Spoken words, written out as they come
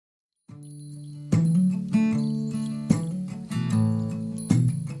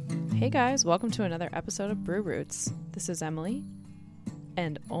Hey guys, welcome to another episode of Brew Roots. This is Emily,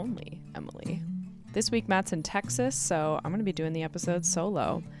 and only Emily. This week Matt's in Texas, so I'm going to be doing the episode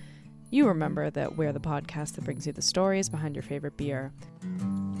solo. You remember that we're the podcast that brings you the stories behind your favorite beer.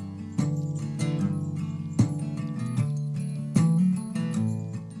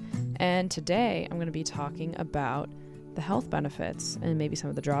 And today I'm going to be talking about the health benefits and maybe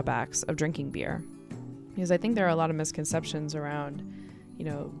some of the drawbacks of drinking beer. Because I think there are a lot of misconceptions around,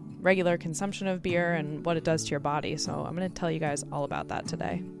 regular consumption of beer and what it does to your body. So I'm going to tell you guys all about that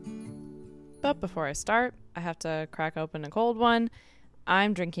today. But before I start, I have to crack open a cold one.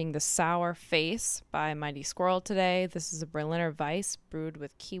 I'm drinking the Sour Face by Mighty Squirrel today. This is a Berliner Weiss brewed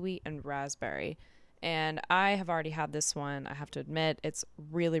with kiwi and raspberry. And I have already had this one. I have to admit, it's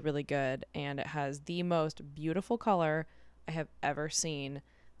really, really good. And it has the most beautiful color I have ever seen.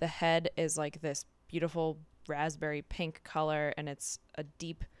 The head is like this beautiful raspberry pink color, and it's a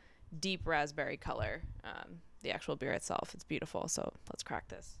deep raspberry color. The actual beer itself, it's beautiful. So let's crack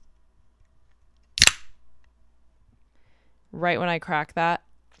this. Right when I crack that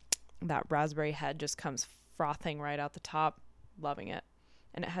raspberry head just comes frothing right out the top. Loving it.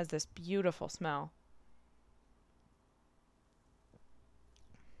 And it has this beautiful smell.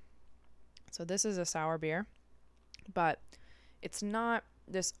 So this is a sour beer, but it's not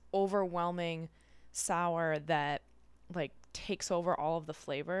this overwhelming sour that takes over all of the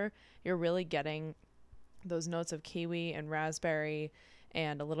flavor. You're really getting those notes of kiwi and raspberry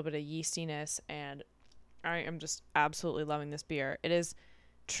and a little bit of yeastiness, and I am just absolutely loving this beer. It is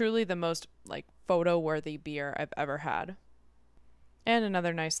truly the most photo worthy beer I've ever had. And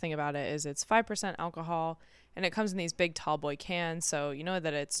another nice thing about it is it's 5% alcohol, and it comes in these big tall boy cans, so you know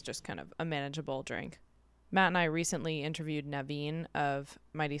that it's just kind of a manageable drink. Matt and I recently interviewed Naveen of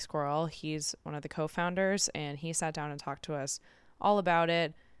Mighty Squirrel. He's one of the co-founders, and he sat down and talked to us all about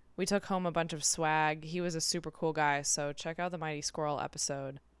it. We took home a bunch of swag. He was a super cool guy, so check out the Mighty Squirrel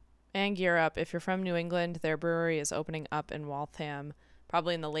episode. And gear up. If you're from New England, their brewery is opening up in Waltham,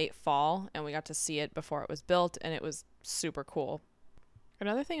 probably in the late fall, and we got to see it before it was built, and it was super cool.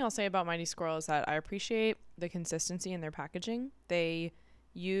 Another thing I'll say about Mighty Squirrel is that I appreciate the consistency in their packaging. They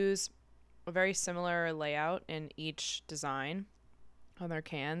use a very similar layout in each design on their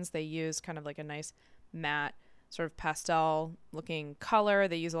cans. They use kind of like a nice matte sort of pastel looking color.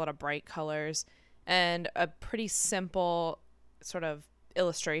 They use a lot of bright colors and a pretty simple sort of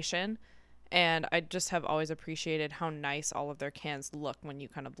illustration. And I just have always appreciated how nice all of their cans look when you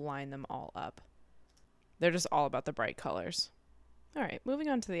kind of line them all up. They're just all about the bright colors. All right, moving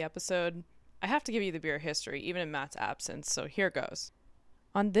on to the episode. I have to give you the beer history, even in Matt's absence, so here goes.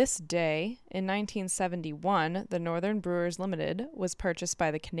 On this day, in 1971, the Northern Brewers Limited was purchased by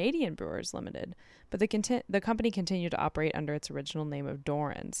the Canadian Brewers Limited, but the company continued to operate under its original name of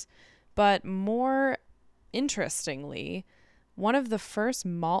Dorrans. But more interestingly, one of the first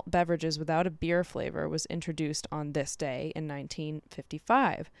malt beverages without a beer flavor was introduced on this day in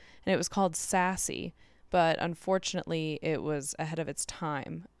 1955, and it was called Sassy. But unfortunately, it was ahead of its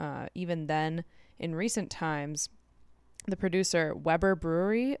time. Even then, in recent times, the producer Weber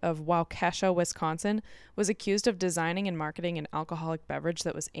Brewery of Waukesha, Wisconsin, was accused of designing and marketing an alcoholic beverage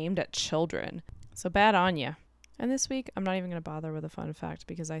that was aimed at children. So bad on ya. And this week, I'm not even going to bother with a fun fact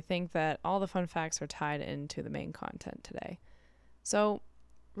because I think that all the fun facts are tied into the main content today. So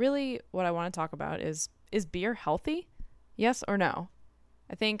really what I want to talk about is beer healthy? Yes or no?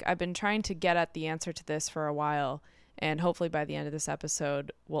 I think I've been trying to get at the answer to this for a while, and hopefully by the end of this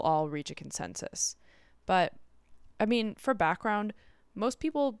episode, we'll all reach a consensus. But, for background, most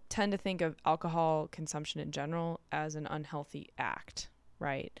people tend to think of alcohol consumption in general as an unhealthy act,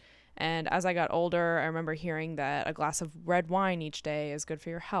 right? And as I got older, I remember hearing that a glass of red wine each day is good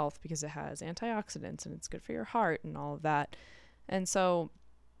for your health because it has antioxidants and it's good for your heart and all of that. And so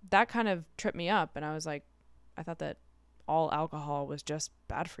that kind of tripped me up, and I thought that all alcohol was just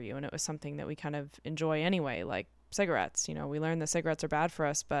bad for you, and it was something that we kind of enjoy anyway, like cigarettes. We learned that cigarettes are bad for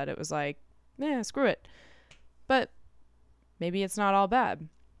us, but it was screw it. But maybe it's not all bad.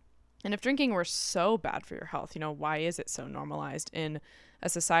 And if drinking were so bad for your health, why is it so normalized in a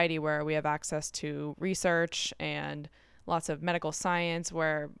society where we have access to research and lots of medical science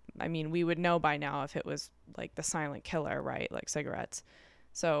where, we would know by now if it was the silent killer, right? Like cigarettes.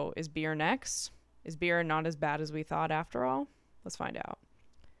 So is beer next? Is beer not as bad as we thought after all? Let's find out.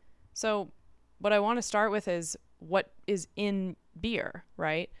 So what I want to start with is what is in beer,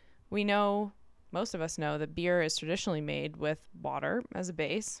 right? Most of us know that beer is traditionally made with water as a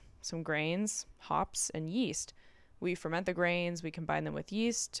base, some grains, hops, and yeast. We ferment the grains, we combine them with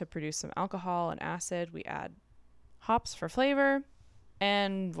yeast to produce some alcohol and acid. We add hops for flavor,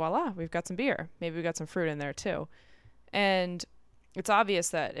 and voila, we've got some beer. Maybe we've got some fruit in there too. And it's obvious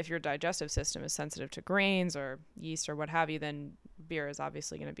that if your digestive system is sensitive to grains or yeast or what have you, then beer is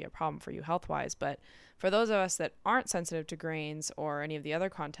obviously going to be a problem for you health-wise. But for those of us that aren't sensitive to grains or any of the other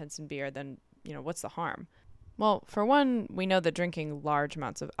contents in beer, then, what's the harm? Well, for one, we know that drinking large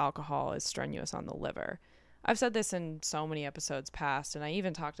amounts of alcohol is strenuous on the liver. I've said this in so many episodes past, and I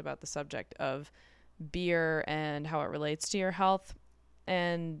even talked about the subject of beer and how it relates to your health.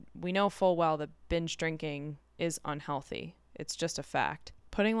 And we know full well that binge drinking is unhealthy. It's just a fact.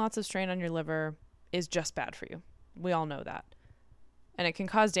 Putting lots of strain on your liver is just bad for you. We all know that. And it can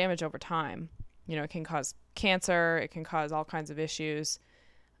cause damage over time. It can cause cancer. It can cause all kinds of issues.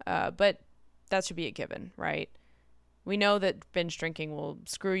 But that should be a given, right? We know that binge drinking will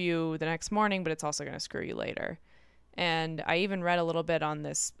screw you the next morning, but it's also going to screw you later. And I even read a little bit on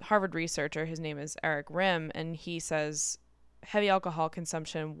this Harvard researcher. His name is Eric Rim, and he says heavy alcohol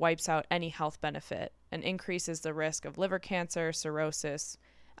consumption wipes out any health benefit and increases the risk of liver cancer, cirrhosis,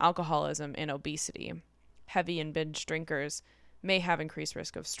 alcoholism, and obesity. Heavy and binge drinkers may have increased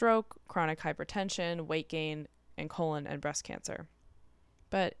risk of stroke, chronic hypertension, weight gain, and colon and breast cancer.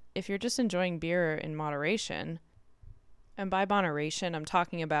 But if you're just enjoying beer in moderation, and by moderation, I'm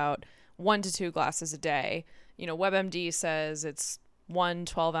talking about 1 to 2 glasses a day. WebMD says it's 1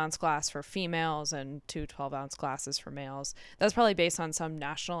 12-ounce glass for females and 2 12-ounce glasses for males. That's probably based on some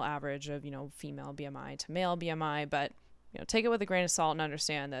national average of, female BMI to male BMI. But, take it with a grain of salt and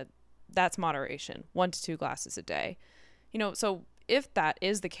understand that that's moderation, 1 to 2 glasses a day. So if that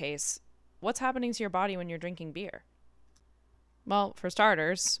is the case, what's happening to your body when you're drinking beer? Well, for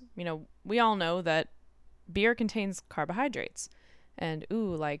starters, we all know that beer contains carbohydrates. And,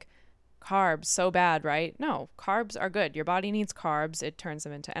 carbs, so bad, right? No, carbs are good. Your body needs carbs. It turns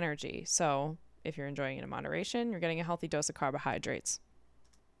them into energy. So if you're enjoying it in moderation, you're getting a healthy dose of carbohydrates.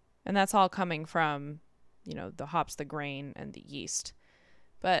 And that's all coming from, the hops, the grain, and the yeast.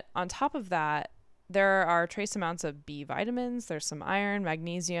 But on top of that, there are trace amounts of B vitamins. There's some iron,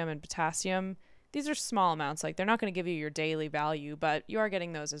 magnesium, and potassium. These are small amounts. They're not going to give you your daily value, but you are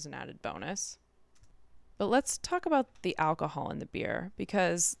getting those as an added bonus. But let's talk about the alcohol in the beer,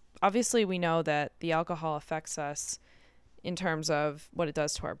 because obviously we know that the alcohol affects us in terms of what it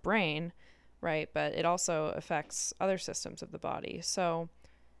does to our brain, right? But it also affects other systems of the body. So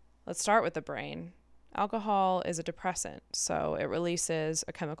let's start with the brain. Alcohol is a depressant, so it releases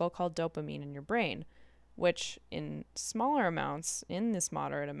a chemical called dopamine in your brain, which in smaller amounts, in this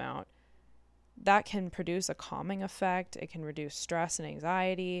moderate amount, that can produce a calming effect. It can reduce stress and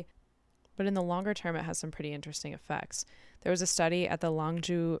anxiety. But in the longer term, it has some pretty interesting effects. There was a study at the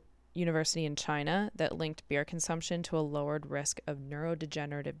Longzhou University in China that linked beer consumption to a lowered risk of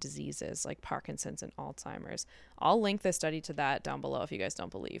neurodegenerative diseases like Parkinson's and Alzheimer's. I'll link this study to that down below if you guys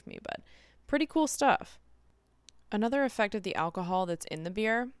don't believe me, but pretty cool stuff. Another effect of the alcohol that's in the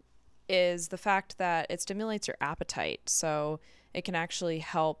beer is the fact that it stimulates your appetite. So it can actually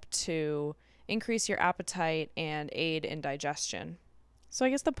help to increase your appetite and aid in digestion. So I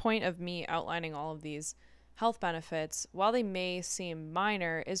guess the point of me outlining all of these health benefits, while they may seem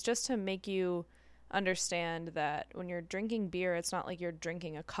minor, is just to make you understand that when you're drinking beer, it's not like you're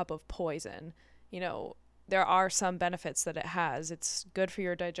drinking a cup of poison. There are some benefits that it has. It's good for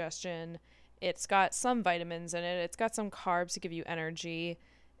your digestion. It's got some vitamins in it. It's got some carbs to give you energy.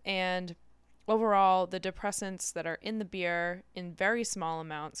 And overall, the depressants that are in the beer in very small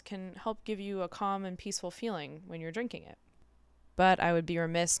amounts can help give you a calm and peaceful feeling when you're drinking it. But I would be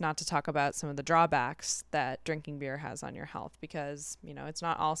remiss not to talk about some of the drawbacks that drinking beer has on your health because, it's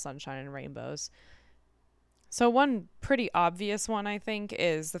not all sunshine and rainbows. So one pretty obvious one, I think,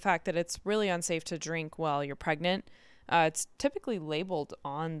 is the fact that it's really unsafe to drink while you're pregnant. It's typically labeled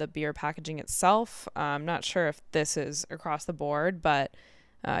on the beer packaging itself. I'm not sure if this is across the board, but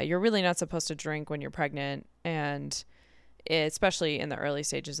you're really not supposed to drink when you're pregnant. And especially in the early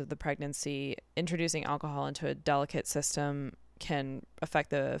stages of the pregnancy, introducing alcohol into a delicate system can affect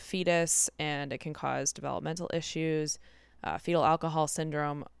the fetus, and it can cause developmental issues, fetal alcohol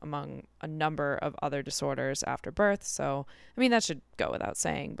syndrome, among a number of other disorders after birth. So, that should go without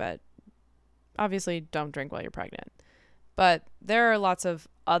saying, but obviously don't drink while you're pregnant. But there are lots of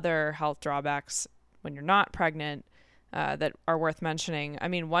other health drawbacks when you're not pregnant that are worth mentioning.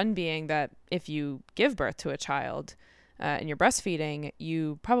 One being that if you give birth to a child and you're breastfeeding,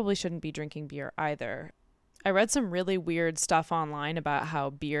 you probably shouldn't be drinking beer either. I read some really weird stuff online about how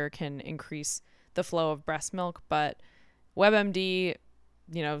beer can increase the flow of breast milk, but WebMD,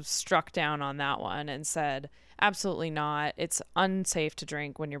 struck down on that one and said Absolutely not. It's unsafe to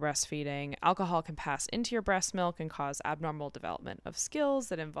drink when you're breastfeeding. Alcohol can pass into your breast milk and cause abnormal development of skills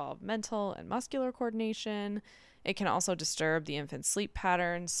that involve mental and muscular coordination. It can also disturb the infant's sleep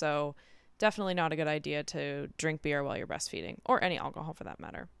pattern, so definitely not a good idea to drink beer while you're breastfeeding, or any alcohol for that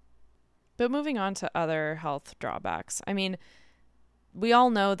matter. But moving on to other health drawbacks. I mean, we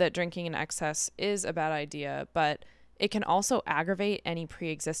all know that drinking in excess is a bad idea, but it can also aggravate any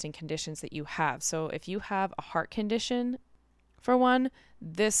pre-existing conditions that you have. So if you have a heart condition, for one,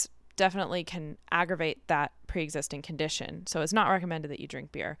 this definitely can aggravate that pre-existing condition. So it's not recommended that you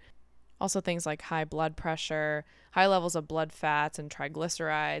drink beer. Also things like high blood pressure, high levels of blood fats and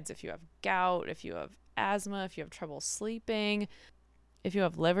triglycerides, if you have gout, if you have asthma, if you have trouble sleeping, if you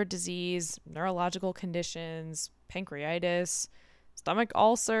have liver disease, neurological conditions, pancreatitis, stomach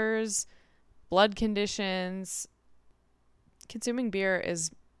ulcers, blood conditions. Consuming beer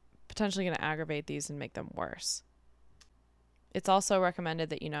is potentially going to aggravate these and make them worse. It's also recommended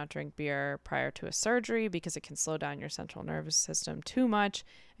that you not drink beer prior to a surgery because it can slow down your central nervous system too much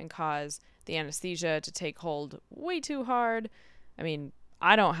and cause the anesthesia to take hold way too hard. I mean,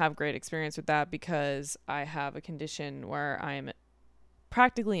 I don't have great experience with that because I have a condition where I'm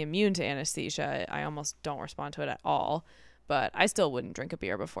practically immune to anesthesia. I almost don't respond to it at all. But I still wouldn't drink a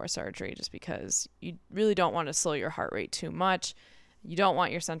beer before surgery just because you really don't want to slow your heart rate too much. You don't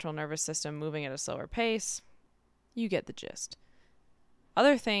want your central nervous system moving at a slower pace. You get the gist.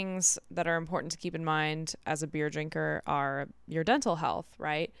 Other things that are important to keep in mind as a beer drinker are your dental health,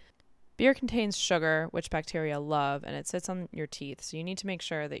 right? Beer contains sugar, which bacteria love, and it sits on your teeth. So you need to make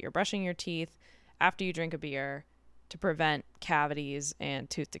sure that you're brushing your teeth after you drink a beer to prevent cavities and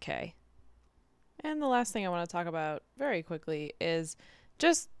tooth decay. And the last thing I want to talk about very quickly is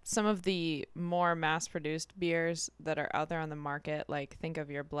just some of the more mass-produced beers that are out there on the market. Like think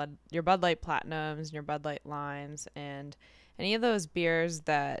of your Bud Light Platinums, your Bud Light Limes, and any of those beers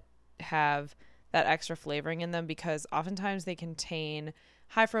that have that extra flavoring in them, because oftentimes they contain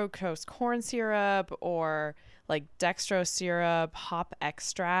high fructose corn syrup or like dextrose syrup, hop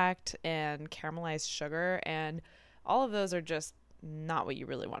extract, and caramelized sugar, and all of those are just not what you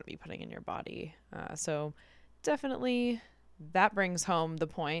really want to be putting in your body. So definitely that brings home the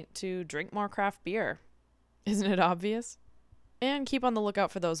point to drink more craft beer. Isn't it obvious? And keep on the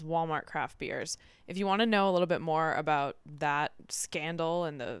lookout for those Walmart craft beers. If you want to know a little bit more about that scandal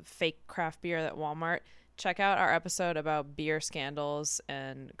and the fake craft beer at Walmart, check out our episode about beer scandals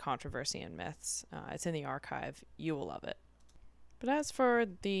and controversy and myths. It's in the archive. You will love it. But as for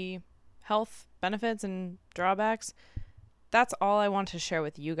the health benefits and drawbacks, that's all I want to share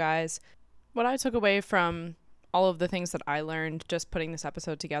with you guys. What I took away from all of the things that I learned just putting this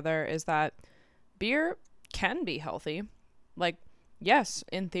episode together is that beer can be healthy. Like, yes,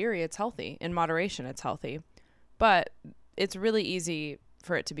 in theory, it's healthy. In moderation, it's healthy. But it's really easy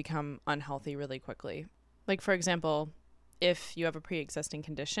for it to become unhealthy really quickly. Like, for example, if you have a pre-existing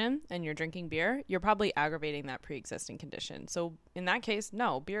condition and you're drinking beer, you're probably aggravating that pre-existing condition. So in that case,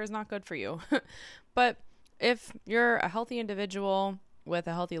 no, beer is not good for you. But if you're a healthy individual with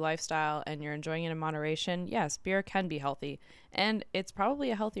a healthy lifestyle and you're enjoying it in moderation, yes, beer can be healthy. And it's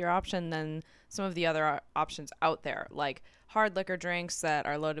probably a healthier option than some of the other options out there, like hard liquor drinks that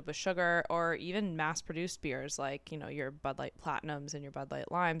are loaded with sugar, or even mass-produced beers like, your Bud Light Platinums and your Bud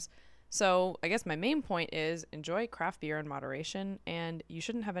Light Limes. So I guess my main point is enjoy craft beer in moderation, and you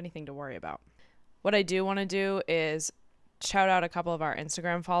shouldn't have anything to worry about. What I do want to do is shout out a couple of our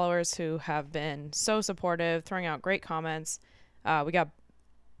Instagram followers who have been so supportive, throwing out great comments. We got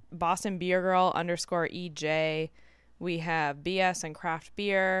Boston Beer Girl _EJ. We have BS and Craft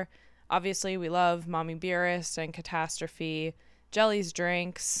Beer. Obviously, we love Mommy Beerist and Catastrophe. Jelly's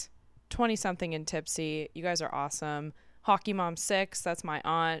Drinks, 20-something and Tipsy. You guys are awesome. Hockey Mom 6, that's my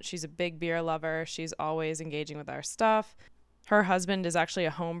aunt. She's a big beer lover. She's always engaging with our stuff. Her husband is actually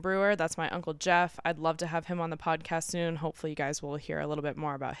a home brewer. That's my Uncle Jeff. I'd love to have him on the podcast soon. Hopefully you guys will hear a little bit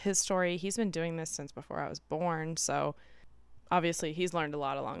more about his story. He's been doing this since before I was born, so obviously he's learned a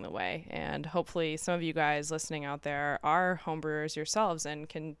lot along the way. And hopefully some of you guys listening out there are home brewers yourselves and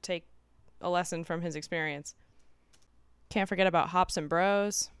can take a lesson from his experience. Can't forget about Hops and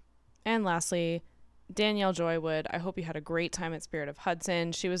Bros. And lastly, Danielle Joywood. I hope you had a great time at Spirit of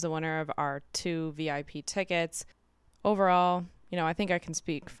Hudson. She was the winner of our 2 VIP tickets. Overall, I think I can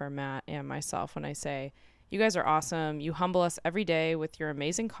speak for Matt and myself when I say you guys are awesome. You humble us every day with your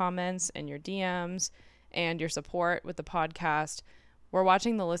amazing comments and your DMs and your support with the podcast. We're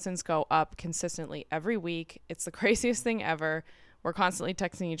watching the listens go up consistently every week. It's the craziest thing ever. We're constantly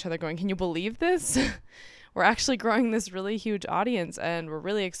texting each other going, can you believe this? We're actually growing this really huge audience and we're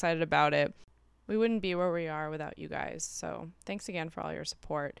really excited about it. We wouldn't be where we are without you guys. So thanks again for all your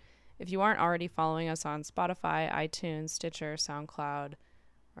support. If you aren't already following us on Spotify, iTunes, Stitcher, SoundCloud,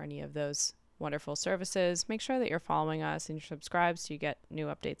 or any of those wonderful services, make sure that you're following us and you're subscribed so you get new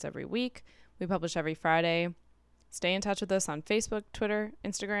updates every week. We publish every Friday. Stay in touch with us on Facebook, Twitter,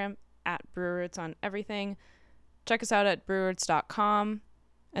 Instagram, at Breweroots on everything. Check us out at breweroots.com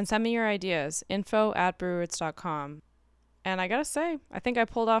and send me your ideas, info@breweroots.com. And I gotta say, I think I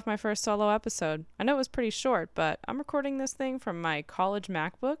pulled off my first solo episode. I know it was pretty short, but I'm recording this thing from my college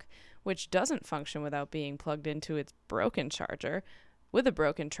MacBook, which doesn't function without being plugged into its broken charger with a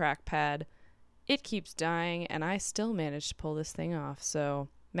broken trackpad. It keeps dying, and I still managed to pull this thing off. So,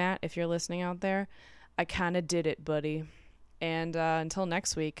 Matt, if you're listening out there, I kind of did it, buddy. And until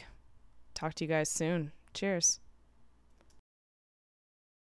next week, talk to you guys soon. Cheers.